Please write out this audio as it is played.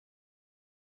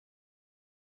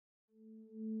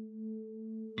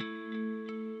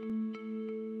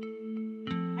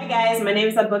guys, my name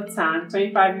is Abuk Tang,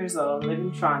 25 years old, live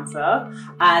in Toronto.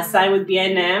 I signed with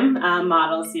B&M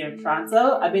Models here in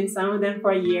Toronto. I've been signed with them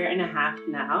for a year and a half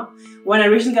now. When I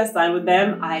originally got signed with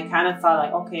them, I kind of felt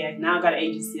like, okay, I now got an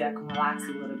agency, I can relax a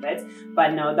little bit.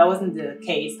 But no, that wasn't the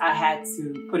case. I had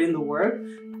to put in the work.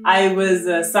 I was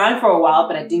signed for a while,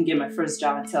 but I didn't get my first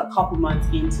job until a couple months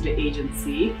into the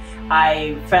agency.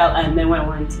 I felt, and then when I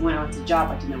went to the job,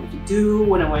 I didn't know what to do.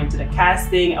 When I went into the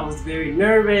casting, I was very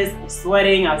nervous, I was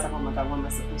sweating. I was like, oh my God, what am I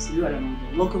supposed to do? I don't know what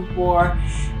they're looking for.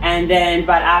 And then,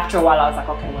 but after a while, I was like,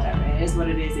 okay, whatever, it is what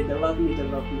it is. If they love me, they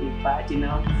love me. But, you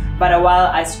know, but a while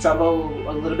I struggled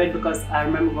a little bit because I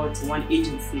remember going to one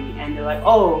agency and they're like,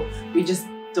 oh, we just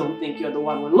don't think you're the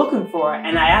one we're looking for.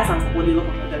 And I asked them, I was like, what are you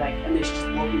looking for? They're like, and they just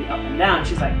woke me up and down.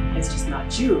 She's like, it's just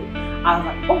not you. I was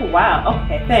like, oh wow,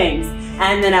 okay, thanks.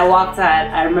 And then I walked out.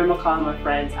 I remember calling my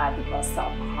friends at the bus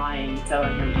stop crying,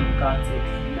 telling them, oh God, to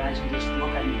imagine they just look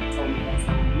at me and told me that's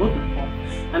what I'm looking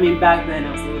for. I mean, back then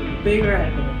I was a little bit bigger, I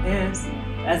had little hair, so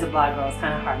as a black girl, it's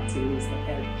kind of hard to lose the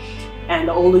head. And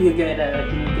the older you get,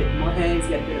 you get more hands, you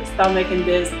get a bit of stomach in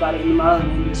this, but in the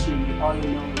modeling industry, all you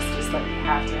know is just like you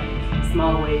have to have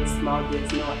small waist, small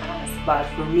this, no ass. But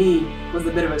for me, it was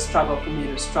a bit of a struggle for me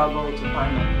to struggle to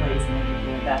find my place and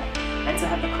everything like that. And to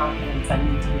have the confidence I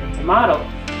need to be able to model.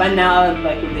 But now,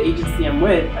 like with the agency I'm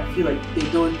with, I feel like they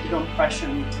don't pressure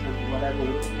me to do whatever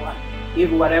way they want.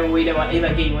 Even whatever way they want, if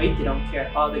I gain weight, they don't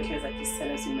care. All they care is like just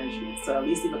send us your measurements. So at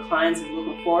least if a client is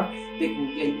looking for, they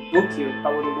can book you.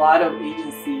 But with a lot of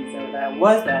agencies that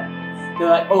was that, they're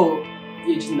like, oh,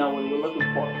 you just know what we're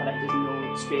looking for, but I just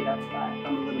know straight up that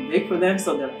I'm a little big for them,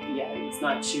 so they're like, yeah, it's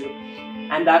not you.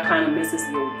 And that kind of misses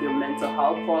your mental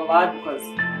health for a lot, because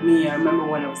me, I remember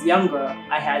when I was younger,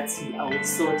 I was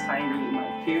so tiny,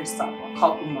 my period stopped for a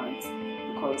couple months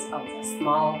because I was as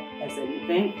small as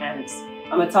anything, and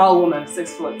I'm a tall woman,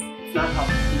 6 foot. It's not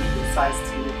helpful for me to be size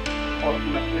 2 or for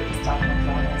my period to stop as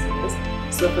long as it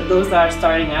is. So for those that are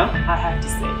starting out, I have to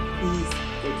say, please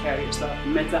take care of yourself,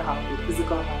 your mental health, your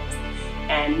physical health.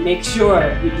 And make sure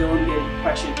you don't get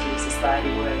pressured into society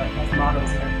where, like, as models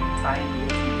are tiny,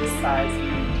 this size,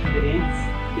 you need to fit in.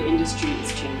 The industry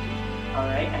is changing, all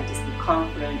right? And just be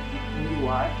confident in who you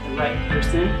are. The right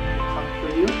person will come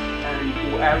for you, and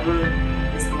whoever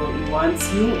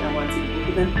wants you and wants you to look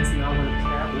at them is not going to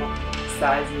care what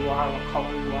size you are, what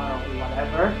color you are, or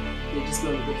whatever. They're just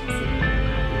going to look and say,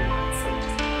 so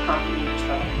just be confident in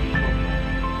yourself and